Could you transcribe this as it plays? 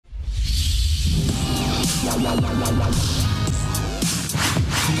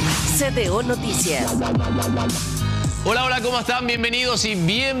CDO Noticias. Hola, hola, ¿cómo están? Bienvenidos y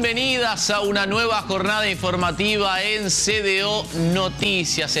bienvenidas a una nueva jornada informativa en CDO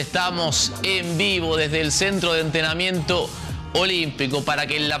Noticias. Estamos en vivo desde el Centro de Entrenamiento Olímpico para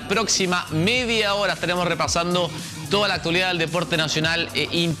que en la próxima media hora estaremos repasando toda la actualidad del deporte nacional e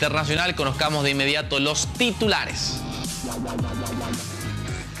internacional. Conozcamos de inmediato los titulares.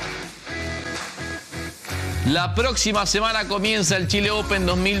 La próxima semana comienza el Chile Open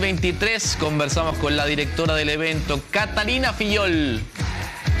 2023. Conversamos con la directora del evento, Catalina Fillol.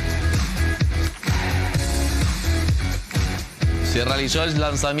 Se realizó el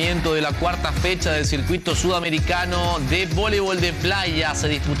lanzamiento de la cuarta fecha del circuito sudamericano de voleibol de playa. Se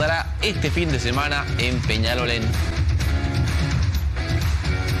disputará este fin de semana en Peñalolén.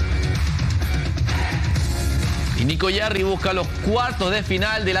 Y Nico Jarry busca los cuartos de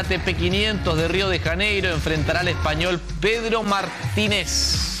final del ATP 500 de Rio de Janeiro. Enfrentará al español Pedro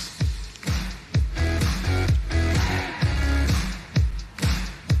Martínez.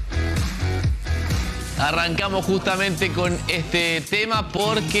 Arrancamos justamente con este tema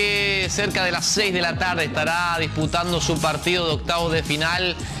porque cerca de las 6 de la tarde estará disputando su partido de octavos de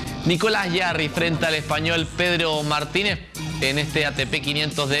final Nicolás Jarry frente al español Pedro Martínez en este ATP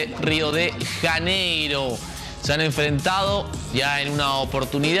 500 de Río de Janeiro. Se han enfrentado ya en una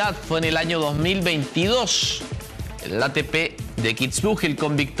oportunidad, fue en el año 2022, el ATP de Kitzbühel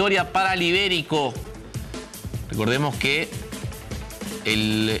con victoria para el ibérico. Recordemos que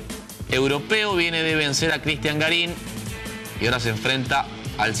el europeo viene de vencer a Cristian Garín y ahora se enfrenta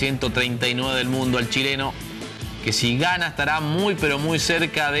al 139 del mundo, al chileno, que si gana estará muy pero muy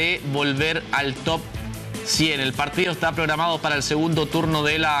cerca de volver al top 100. El partido está programado para el segundo turno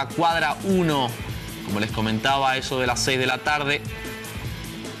de la cuadra 1. Como les comentaba, eso de las 6 de la tarde,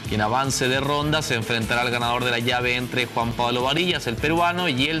 quien avance de ronda se enfrentará al ganador de la llave entre Juan Pablo Varillas, el peruano,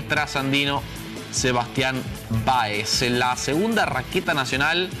 y el trasandino Sebastián Báez. La segunda raqueta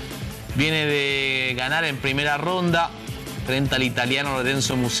nacional viene de ganar en primera ronda frente al italiano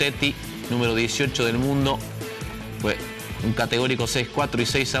Lorenzo Musetti, número 18 del mundo. Fue un categórico 6-4 y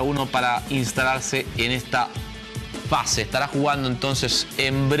 6-1 para instalarse en esta fase. Estará jugando entonces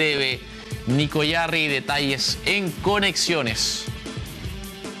en breve Nico Jarry. Detalles en Conexiones.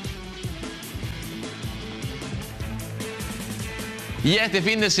 Y ya este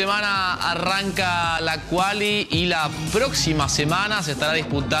fin de semana arranca la quali y la próxima semana se estará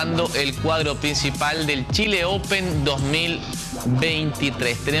disputando el cuadro principal del Chile Open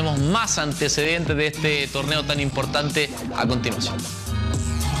 2023. Tenemos más antecedentes de este torneo tan importante a continuación.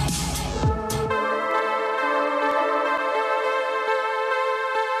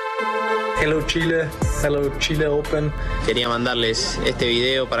 Hello Chile, hello Chile Open. Quería mandarles este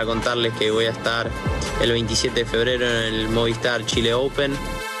video para contarles que voy a estar el 27 de febrero en el Movistar Chile Open.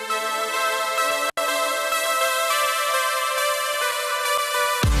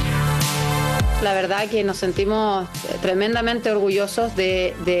 La verdad que nos sentimos tremendamente orgullosos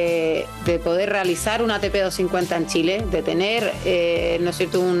de poder realizar un ATP 250 en Chile, de tener, ¿no es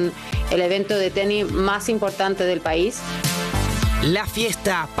cierto?, el evento de tenis más importante del país. La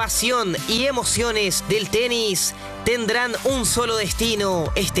fiesta, pasión y emociones del tenis tendrán un solo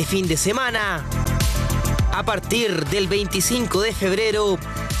destino este fin de semana. A partir del 25 de febrero,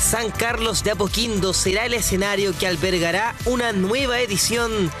 San Carlos de Apoquindo será el escenario que albergará una nueva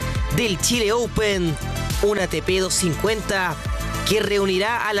edición del Chile Open, un ATP 250 que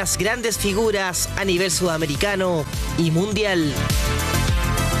reunirá a las grandes figuras a nivel sudamericano y mundial.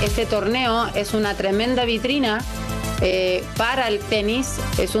 Este torneo es una tremenda vitrina para el tenis.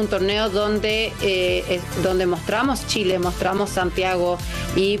 Es un torneo donde mostramos Chile, mostramos Santiago,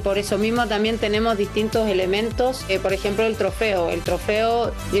 y por eso mismo también tenemos distintos elementos. Por ejemplo, el trofeo. El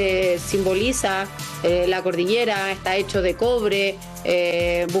trofeo simboliza la cordillera, está hecho de cobre.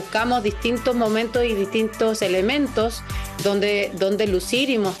 Buscamos distintos momentos y distintos elementos donde lucir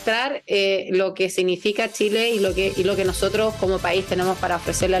y mostrar lo que significa Chile y lo que nosotros como país tenemos para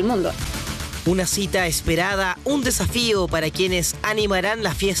ofrecerle al mundo. Una cita esperada, un desafío para quienes animarán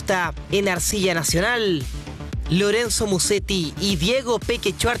la fiesta en Arcilla Nacional. Lorenzo Musetti y Diego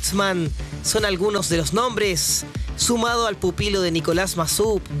Peque Schwartzman son algunos de los nombres, sumado al pupilo de Nicolás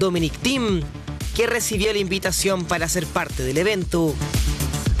Massup, Dominic Thiem, que recibió la invitación para ser parte del evento.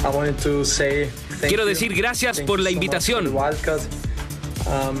 Quiero decir gracias por la invitación.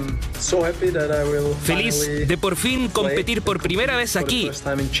 Feliz de por fin competir por primera vez aquí.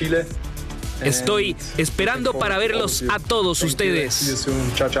 Estoy esperando para verlos a todos ustedes.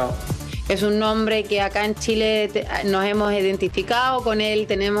 Es un nombre que acá en Chile nos hemos identificado con él,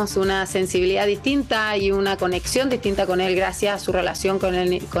 tenemos una sensibilidad distinta y una conexión distinta con él gracias a su relación con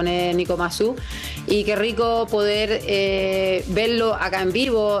el Nico Massú. Y qué rico poder verlo acá en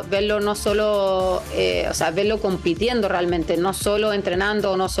vivo, verlo no solo, verlo compitiendo realmente, no solo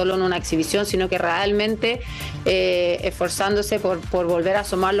entrenando, no solo en una exhibición, sino que realmente esforzándose por volver a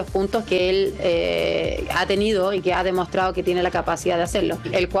sumar los puntos que él ha tenido y que ha demostrado que tiene la capacidad de hacerlo.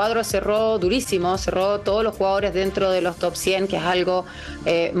 El cuadro cerró durísimo, cerró todos los jugadores dentro de los top 100, que es algo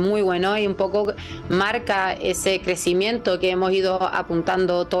muy bueno y un poco marca ese crecimiento que hemos ido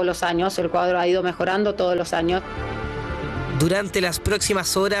apuntando todos los años. El cuadro ha ido mejorando todos los años. Durante las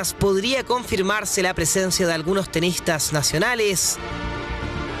próximas horas podría confirmarse la presencia de algunos tenistas nacionales.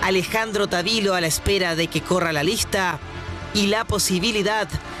 Alejandro Tavilo a la espera de que corra la lista y la posibilidad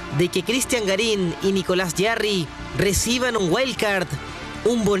de que Cristian Garín y Nicolás Jarry reciban un wildcard,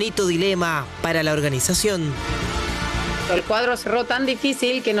 un bonito dilema para la organización. El cuadro cerró tan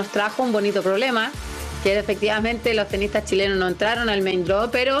difícil que nos trajo un bonito problema, que efectivamente los tenistas chilenos no entraron al main draw,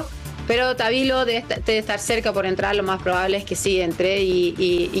 pero Tavilo debe estar cerca por entrar, lo más probable es que sí entre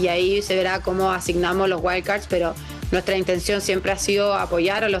y ahí se verá cómo asignamos los wildcards, pero nuestra intención siempre ha sido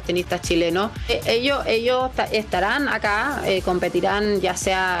apoyar a los tenistas chilenos. Ellos estarán acá, competirán ya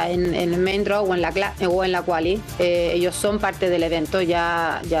sea en el main draw o en la quali. Ellos son parte del evento,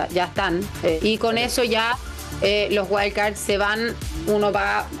 ya están. Y con eso ya los wildcards se van, uno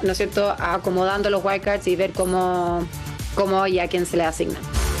va, ¿no es cierto?, acomodando los wildcards y ver cómo y a quién se le asignan.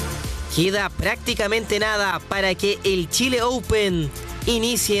 Queda prácticamente nada para que el Chile Open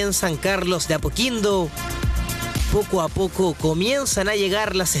inicie en San Carlos de Apoquindo. Poco a poco comienzan a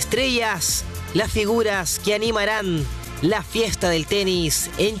llegar las estrellas, las figuras que animarán la fiesta del tenis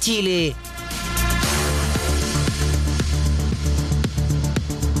en Chile.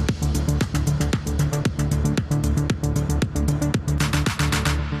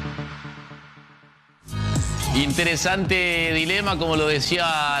 Interesante dilema, como lo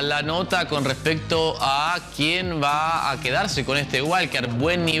decía la nota, con respecto a quién va a quedarse con este wildcard.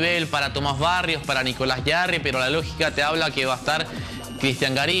 Buen nivel para Tomás Barrios, para Nicolás Jarry, pero la lógica te habla que va a estar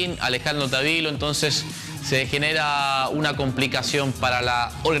Cristian Garín, Alejandro Tavilo, entonces se genera una complicación para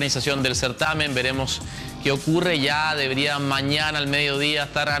la organización del certamen. Veremos qué ocurre. Ya debería mañana al mediodía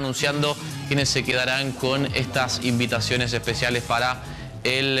estar anunciando quiénes se quedarán con estas invitaciones especiales para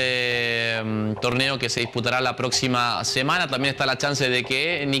el torneo que se disputará la próxima semana. También está la chance de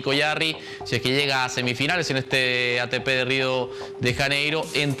que Nico Jarry, si es que llega a semifinales en este ATP de Río de Janeiro,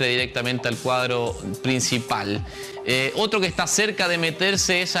 entre directamente al cuadro principal. Otro que está cerca de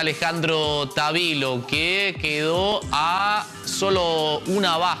meterse es Alejandro Tavilo, que quedó a solo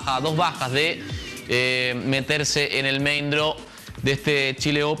dos bajas de meterse en el main draw de este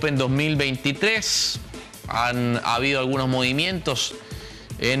Chile Open 2023. Han habido algunos movimientos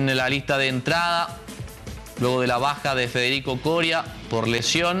en la lista de entrada. Luego de la baja de Federico Coria por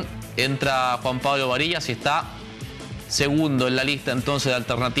lesión, entra Juan Pablo Varillas y está segundo en la lista entonces de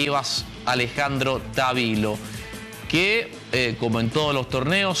alternativas Alejandro Tavilo, que como en todos los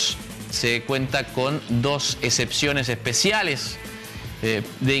torneos se cuenta con dos excepciones especiales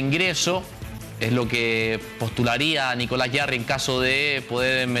de ingreso. Es lo que postularía Nicolás Jarry en caso de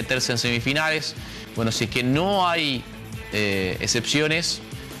poder meterse en semifinales. Bueno, si es que no hay excepciones,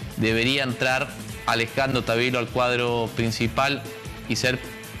 debería entrar Alejandro Tavilo al cuadro principal y ser,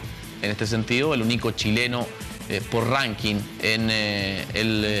 en este sentido, el único chileno por ranking en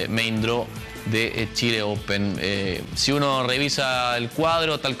el main draw de Chile Open. Si uno revisa el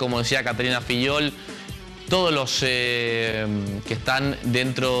cuadro, tal como decía Caterina Fillol, todos los que están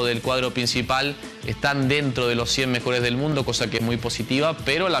dentro del cuadro principal están dentro de los 100 mejores del mundo, cosa que es muy positiva,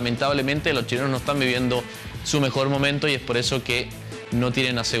 pero lamentablemente los chilenos no están viviendo su mejor momento y es por eso que no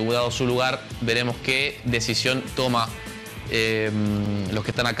tienen asegurado su lugar. Veremos qué decisión toma los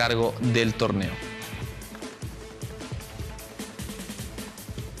que están a cargo del torneo.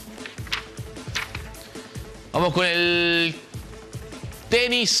 Vamos con el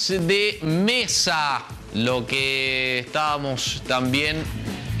tenis de mesa, lo que estábamos también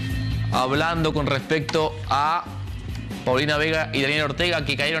hablando con respecto a Paulina Vega y Daniel Ortega,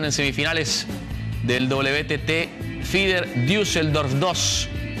 que cayeron en semifinales del WTT FIDE Düsseldorf 2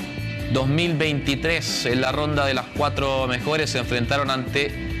 2023. En la ronda de las 4 mejores se enfrentaron ante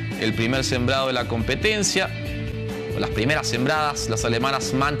el primer sembrado de la competencia, o las primeras sembradas, las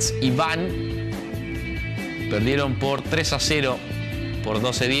alemanas Mantz y Van. Perdieron por 3-0, por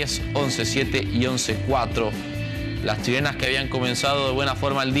 12-10, 11-7 y 11-4. Las chilenas, que habían comenzado de buena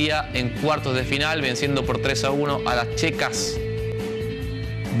forma el día en cuartos de final, venciendo por 3-1 a las checas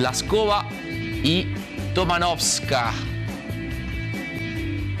Blaskova y Tomanovska.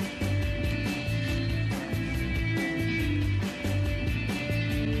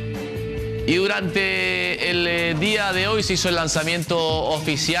 Y durante el día de hoy se hizo el lanzamiento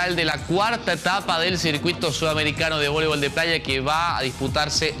oficial de la cuarta etapa del circuito sudamericano de voleibol de playa que va a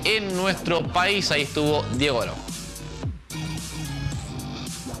disputarse en nuestro país. Ahí estuvo Diego Oro.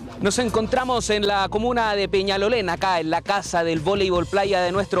 Nos encontramos en la comuna de Peñalolén, acá en la casa del voleibol playa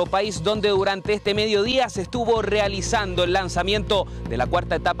de nuestro país, donde durante este mediodía se estuvo realizando el lanzamiento de la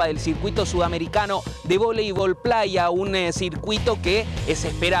cuarta etapa del circuito sudamericano de voleibol playa, un circuito que es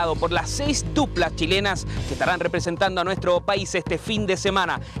esperado por las 6 duplas chilenas que estarán representando a nuestro país este fin de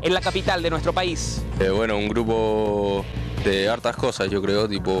semana en la capital de nuestro país. Bueno, un grupo de hartas cosas, yo creo,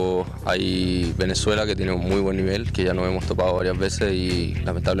 tipo hay Venezuela que tiene un muy buen nivel, que ya nos hemos topado varias veces y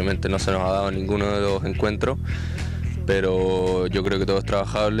lamentablemente no se nos ha dado ninguno de los encuentros, pero yo creo que todo es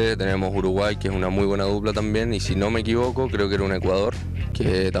trabajable. Tenemos Uruguay, que es una muy buena dupla también, y si no me equivoco, creo que era un Ecuador,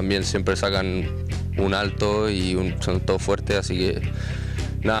 que también siempre sacan un alto y son todos fuertes, así que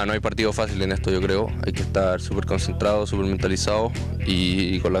nada, no hay partido fácil en esto, yo creo. Hay que estar súper concentrados, súper mentalizados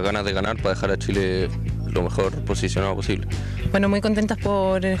y con las ganas de ganar para dejar a Chile lo mejor posicionado posible. Bueno, muy contentas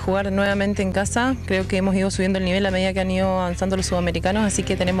por jugar nuevamente en casa. Creo que hemos ido subiendo el nivel a medida que han ido avanzando los sudamericanos, así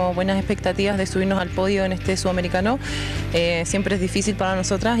que tenemos buenas expectativas de subirnos al podio en este sudamericano. Siempre es difícil para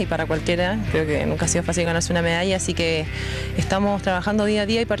nosotras y para cualquiera. Creo que nunca ha sido fácil ganarse una medalla, así que estamos trabajando día a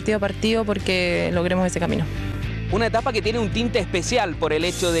día y partido a partido porque logremos ese camino. Una etapa que tiene un tinte especial por el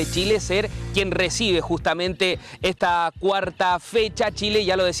hecho de Chile ser quien recibe justamente esta cuarta fecha. Chile,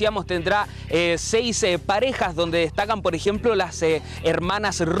 ya lo decíamos, tendrá 6 parejas donde destacan, por ejemplo, las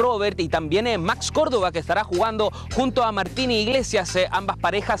hermanas Robert y también Max Córdoba, que estará jugando junto a Martín Iglesias. Ambas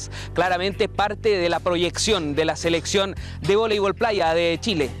parejas claramente parte de la proyección de la selección de voleibol playa de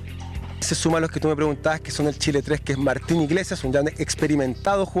Chile. Se suma a los que tú me preguntabas, que son el Chile 3, que es Martín Iglesias, un ya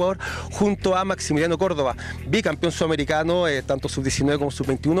experimentado jugador, junto a Maximiliano Córdoba, bicampeón sudamericano, tanto sub-19 como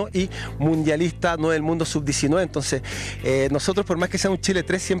sub-21, y mundialista no del mundo sub-19. Entonces, nosotros, por más que sea un Chile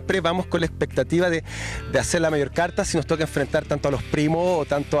 3, siempre vamos con la expectativa de hacer la mayor carta. Si nos toca enfrentar tanto a los primos, o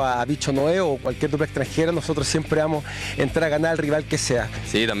tanto a Bicho Noé, o cualquier dupla extranjera, nosotros siempre vamos a entrar a ganar al rival que sea.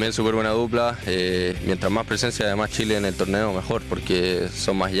 Sí, también súper buena dupla. Mientras más presencia de más Chile en el torneo, mejor, porque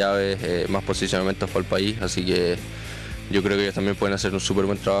son más llaves, más posicionamientos para el país, así que yo creo que ellos también pueden hacer un súper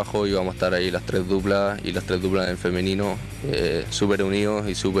buen trabajo y vamos a estar ahí las 3 duplas y las 3 duplas en el femenino, súper unidos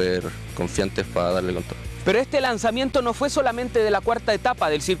y súper confiantes para darle con todo. Pero este lanzamiento no fue solamente de la cuarta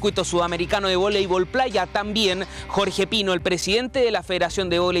etapa del circuito sudamericano de voleibol playa. También Jorge Pino, el presidente de la Federación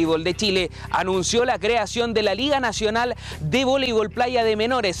de Voleibol de Chile, anunció la creación de la Liga Nacional de Voleibol Playa de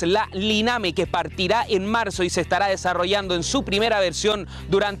Menores, la LINAME, que partirá en marzo y se estará desarrollando en su primera versión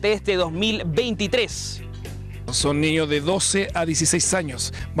durante este 2023. Son niños de 12 a 16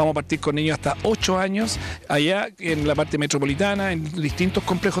 años. Vamos a partir con niños hasta 8 años allá en la parte metropolitana, en distintos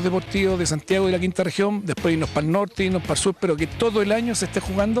complejos deportivos de Santiago y la quinta región, después irnos para el norte, irnos para el sur, pero que todo el año se esté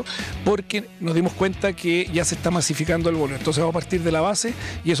jugando porque nos dimos cuenta que ya se está masificando el voleibol. Entonces vamos a partir de la base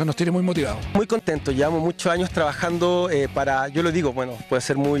y eso nos tiene muy motivados. Muy contentos, llevamos muchos años trabajando para, yo lo digo, bueno, puede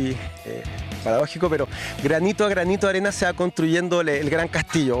ser muy paradójico, pero granito a granito de arena se va construyendo el gran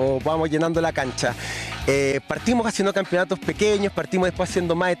castillo, o vamos llenando la cancha. Partimos haciendo campeonatos pequeños, partimos después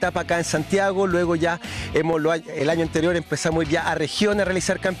haciendo más etapas acá en Santiago, luego ya el año anterior empezamos ya a regiones a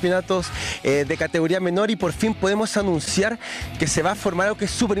realizar campeonatos de categoría menor, y por fin podemos anunciar que se va a formar algo que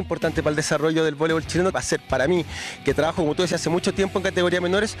es súper importante para el desarrollo del voleibol chileno. Va a ser para mí, que trabajo como tú decías hace mucho tiempo en categoría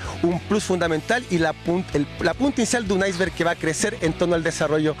menores, un plus fundamental y la punta inicial de un iceberg que va a crecer en torno al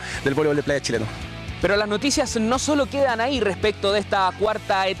desarrollo del voleibol de playa chileno. Pero las noticias no solo quedan ahí respecto de esta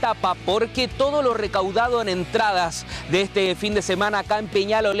cuarta etapa, porque todo lo recaudado en entradas de este fin de semana acá en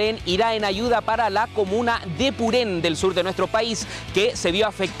Peñalolén irá en ayuda para la comuna de Purén del sur de nuestro país, que se vio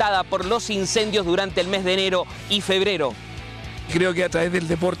afectada por los incendios durante el mes de enero y febrero. Creo que a través del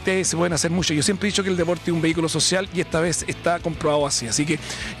deporte se pueden hacer mucho. Yo siempre he dicho que el deporte es un vehículo social y esta vez está comprobado así. Así que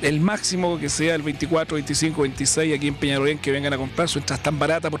el máximo que sea el 24, 25, 26 aquí en Peñalolén que vengan a comprar su entrada tan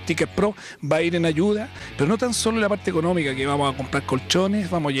barata por Ticket Pro va a ir en ayuda, pero no tan solo en la parte económica, que vamos a comprar colchones,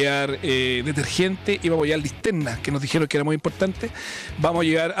 vamos a llevar detergente y vamos a llevar linternas, que nos dijeron que era muy importante. Vamos a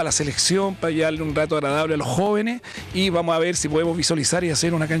llegar a la selección para llevarle un rato agradable a los jóvenes y vamos a ver si podemos visualizar y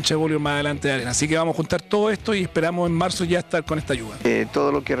hacer una cancha de voleibol más adelante de arena. Así que vamos a juntar todo esto y esperamos en marzo ya estar con esta ayuda.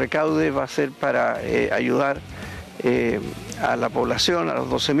 Todo lo que recaude va a ser para ayudar a la población, a los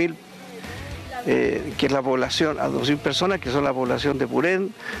 12.000, que es la población, a 12.000 personas, que son la población de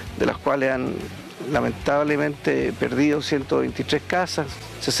Purén, de las cuales han lamentablemente perdido 123 casas,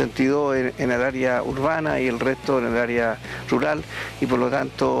 62 en el área urbana y el resto en el área rural, y por lo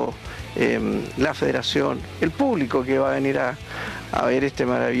tanto la federación, el público que va a venir a ver este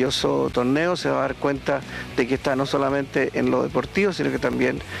maravilloso torneo se va a dar cuenta de que está no solamente en lo deportivo, sino que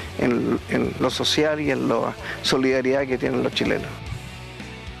también en lo social y en la solidaridad que tienen los chilenos.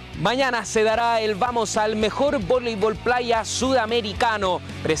 Mañana se dará el vamos al mejor voleibol playa sudamericano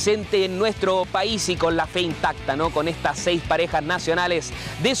presente en nuestro país y con la fe intacta, ¿no? Con estas 6 parejas nacionales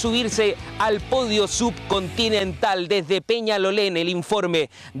de subirse al podio subcontinental. Desde Peñalolén, el informe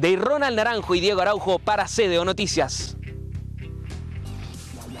de Ronald Naranjo y Diego Araujo para CSVP Noticias.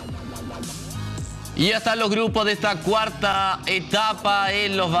 Y ya están los grupos de esta cuarta etapa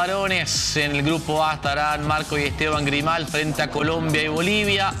en los varones. En el grupo A estarán Marco y Esteban Grimal frente a Colombia y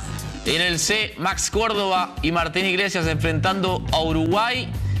Bolivia. En el C, Max Córdoba y Martín Iglesias enfrentando a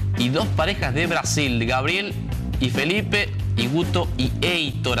Uruguay. Y 2 parejas de Brasil, Gabriel y Felipe, y Guto y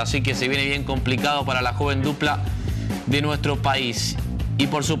Heitor. Así que se viene bien complicado para la joven dupla de nuestro país. Y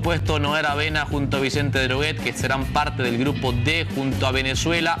por supuesto Noé Aravena junto a Vicente Droguet, que serán parte del grupo D junto a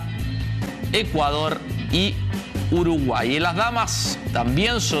Venezuela, Ecuador y Uruguay. Y en las damas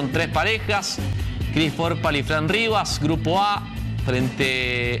también son 3 parejas: Cris Forpal y Fran Rivas, grupo A,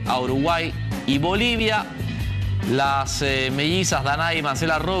 frente a Uruguay y Bolivia. Las mellizas Danay y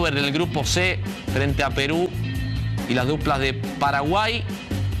Marcela Robert en el grupo C frente a Perú, y las duplas de Paraguay,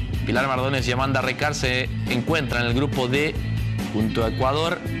 Pilar Mardones y Amanda Ricard, se encuentran en el grupo D junto a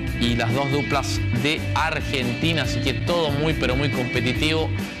Ecuador, y las 2 duplas de Argentina. Así que todo muy pero muy competitivo.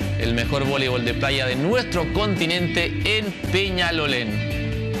 El mejor voleibol de playa de nuestro continente en Peñalolén.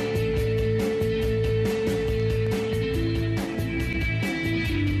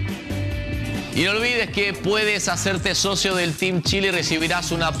 Y no olvides que puedes hacerte socio del Team Chile y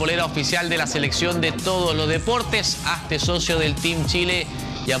recibirás una polera oficial de la selección de todos los deportes. Hazte socio del Team Chile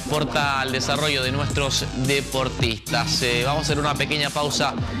y aporta al desarrollo de nuestros deportistas. Vamos a hacer una pequeña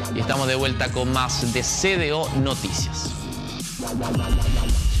pausa y estamos de vuelta con más de CSVP Noticias.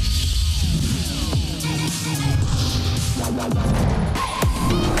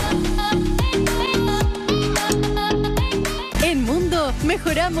 En Mundo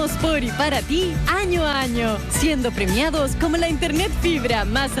mejoramos por y para ti año a año, siendo premiados como la internet fibra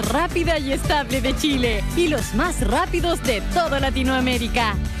más rápida y estable de Chile y los más rápidos de toda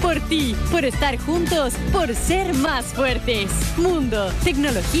Latinoamérica. Por ti, por estar juntos, por ser más fuertes. Mundo,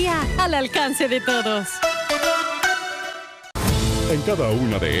 tecnología al alcance de todos. En cada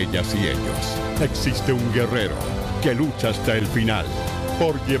una de ellas y ellos existe un guerrero que lucha hasta el final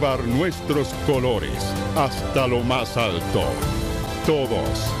por llevar nuestros colores hasta lo más alto. Todos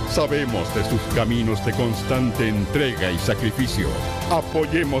sabemos de sus caminos de constante entrega y sacrificio.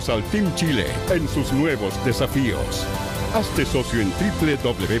 Apoyemos al Team Chile en sus nuevos desafíos. Hazte socio en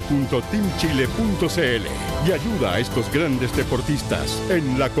www.teamchile.cl y ayuda a estos grandes deportistas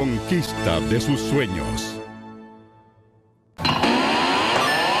en la conquista de sus sueños.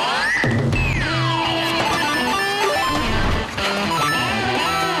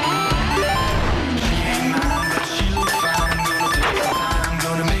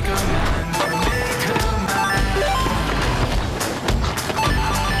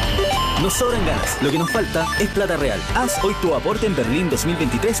 Nos sobran ganas, lo que nos falta es plata real. Haz hoy tu aporte en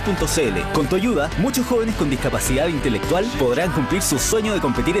berlin2023.cl. Con tu ayuda, muchos jóvenes con discapacidad intelectual podrán cumplir su sueño de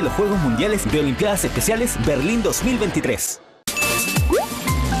competir en los Juegos Mundiales de Olimpiadas Especiales Berlín 2023.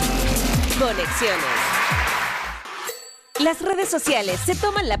 Conexiones. Las redes sociales se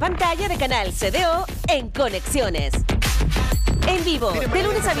toman la pantalla de Canal CDO en Conexiones. En vivo, de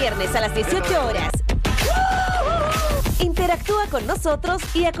lunes a viernes a las 18 horas. Interactúa con nosotros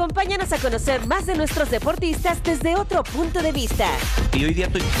y acompáñanos a conocer más de nuestros deportistas desde otro punto de vista. Y hoy día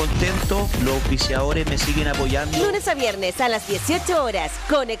estoy contento, los auspiciadores me siguen apoyando. Lunes a viernes a las 18 horas,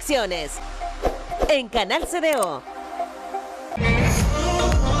 Conexiones, en Canal CDO.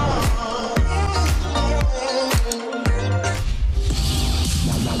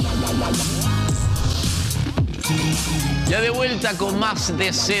 Ya de vuelta con más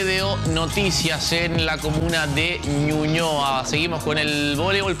de CSVP Noticias en la comuna de Ñuñoa. Seguimos con el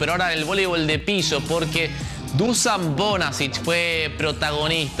voleibol, pero ahora el voleibol de piso, porque Dusan Bonasic fue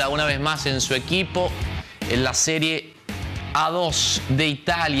protagonista una vez más en su equipo en la Serie A2 de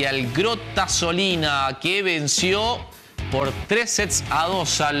Italia, el Grottasolina, que venció por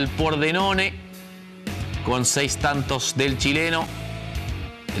 3-2 al Pordenone con 6 tantos del chileno.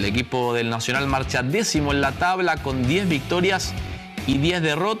 El equipo del Nacional marcha 10º en la tabla con 10 victorias y 10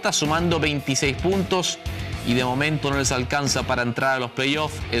 derrotas, sumando 26 puntos y de momento no les alcanza para entrar a los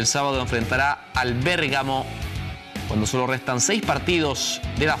playoffs. El sábado enfrentará al Bérgamo cuando solo restan 6 partidos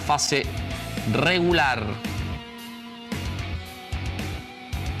de la fase regular.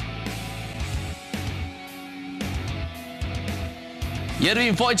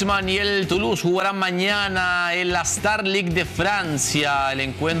 Erwin Feuchtmann y el Toulouse jugarán mañana en la Star League de Francia. El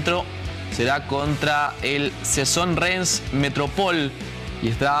encuentro será contra el Saison Reims Métropole y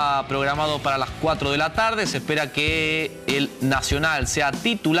está programado para las 4 de la tarde. Se espera que el nacional sea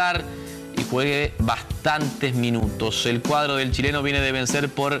titular y juegue bastantes minutos. El cuadro del chileno viene de vencer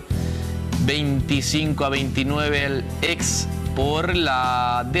por 25-29 al ex por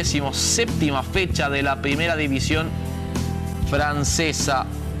la 17ª fecha de la primera división francesa.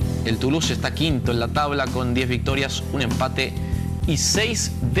 El Toulouse está quinto en la tabla con 10 victorias, un empate y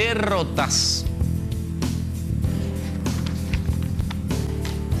 6 derrotas.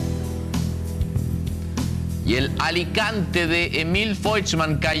 Y el Alicante de Emil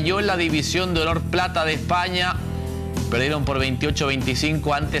Feuchtmann cayó en la división de honor plata de España. Perdieron por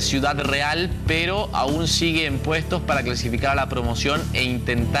 28-25 ante Ciudad Real, pero aún sigue en puestos para clasificar a la promoción e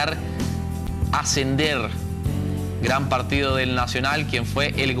intentar ascender. Gran partido del Nacional, quien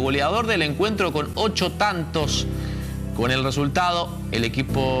fue el goleador del encuentro con 8 tantos. Con el resultado, el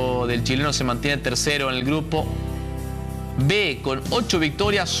equipo del chileno se mantiene tercero en el grupo B con 8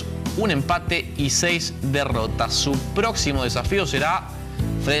 victorias, un empate y 6 derrotas. Su próximo desafío será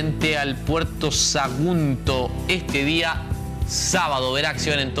frente al Puerto Sagunto este día sábado. Verá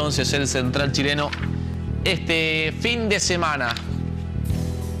acción entonces el central chileno este fin de semana.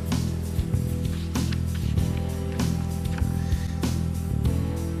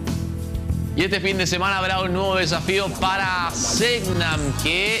 Y este fin de semana habrá un nuevo desafío para Segnam,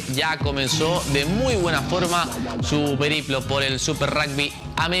 que ya comenzó de muy buena forma su periplo por el Super Rugby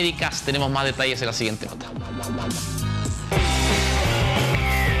Américas. Tenemos más detalles en la siguiente nota.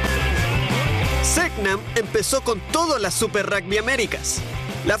 Segnam empezó con todo la Super Rugby Américas.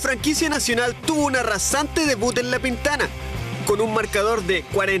 La franquicia nacional tuvo un arrasante debut en La Pintana. Con un marcador de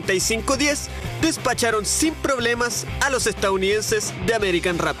 45-10, despacharon sin problemas a los estadounidenses de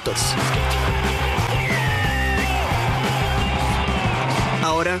American Raptors.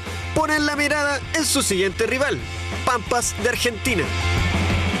 Ahora ponen la mirada en su siguiente rival, Pampas de Argentina.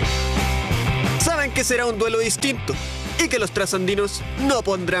 Saben que será un duelo distinto y que los trasandinos no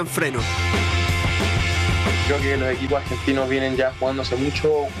pondrán freno. Creo que los equipos argentinos vienen ya jugando hace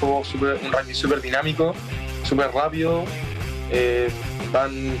mucho, un rugby súper dinámico, súper rápido, le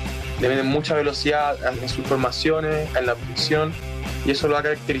meten mucha velocidad en sus formaciones, en la posición, y eso lo ha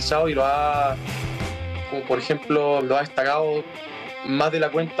caracterizado y lo ha, como por ejemplo, lo ha destacado más de la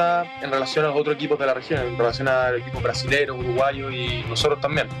cuenta en relación a los otros equipos de la región, en relación al equipo brasilero, uruguayo y nosotros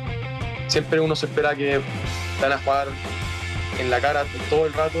también. Siempre uno se espera que van a jugar en la cara todo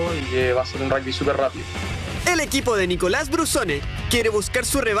el rato y que va a ser un rugby súper rápido. El equipo de Nicolás Brusone quiere buscar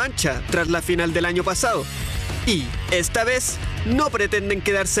su revancha tras la final del año pasado y, esta vez, no pretenden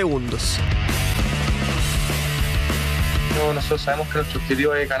quedar segundos. Nosotros sabemos que nuestro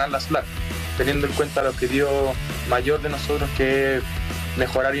objetivo es ganar la SLAC, teniendo en cuenta el objetivo mayor de nosotros, que es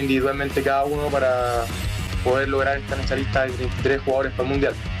mejorar individualmente cada uno para poder lograr estar en esta lista de 33 jugadores para el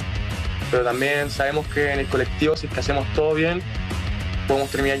Mundial. Pero también sabemos que en el colectivo, si es que hacemos todo bien,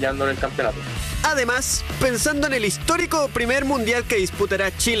 podemos terminar llevando en el campeonato. Además, pensando en el histórico primer Mundial que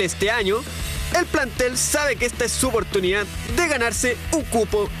disputará Chile este año, el plantel sabe que esta es su oportunidad de ganarse un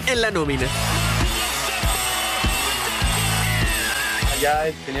cupo en la nómina. Ya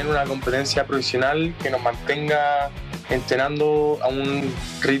es tener una competencia profesional que nos mantenga entrenando a un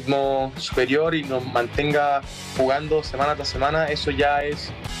ritmo superior y nos mantenga jugando semana tras semana, eso ya es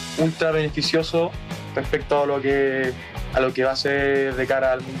ultra beneficioso respecto a lo que va a ser de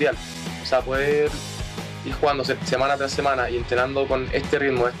cara al Mundial. O sea, poder ir jugando semana tras semana y entrenando con este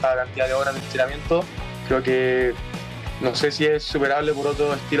ritmo, esta cantidad de horas de entrenamiento, creo que no sé si es superable por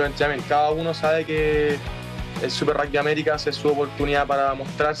otro estilo de entrenamiento. Cada uno sabe que el Super Rugby Américas es su oportunidad para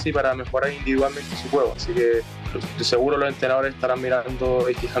mostrarse y para mejorar individualmente su juego, así que de seguro los entrenadores estarán mirando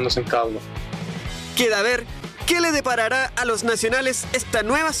y fijándose en cada uno. Queda ver qué le deparará a los nacionales esta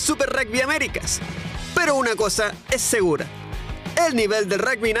nueva Super Rugby Américas, pero una cosa es segura: el nivel del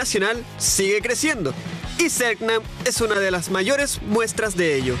rugby nacional sigue creciendo y Segnam es una de las mayores muestras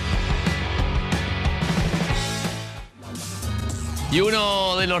de ello. Y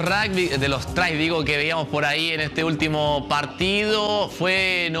uno de los tries que veíamos por ahí en este último partido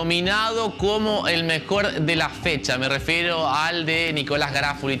fue nominado como el mejor de la fecha. Me refiero al de Nicolás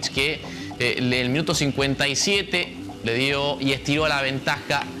Garafulich, que en el minuto 57 le dio y estiró la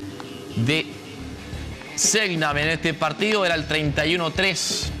ventaja de Selknam en este partido era el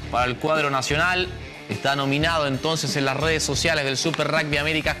 31-3 para el cuadro nacional. Está nominado entonces en las redes sociales del Super Rugby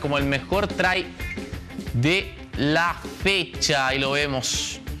Américas como el mejor try de la fecha. Ahí lo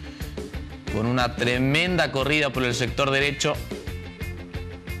vemos con una tremenda corrida por el sector derecho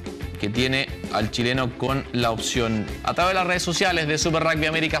que tiene al chileno con la opción. A través de las redes sociales de Super Rugby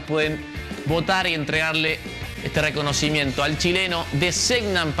Américas pueden votar y entregarle este reconocimiento al chileno de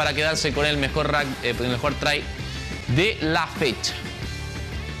Selknam para quedarse con el mejor try de la fecha.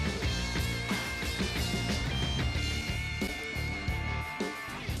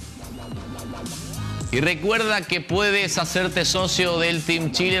 Y recuerda que puedes hacerte socio del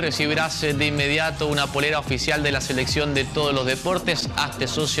Team Chile, recibirás de inmediato una polera oficial de la selección de todos los deportes. Hazte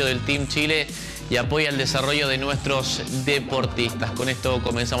socio del Team Chile y apoya el desarrollo de nuestros deportistas. Con esto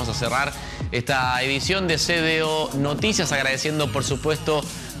comenzamos a cerrar esta edición de CDO Noticias, agradeciendo por supuesto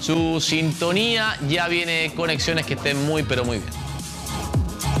su sintonía. Ya viene Conexiones, que estén muy pero muy bien.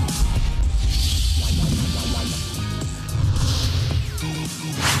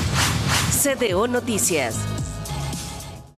 CDO Noticias.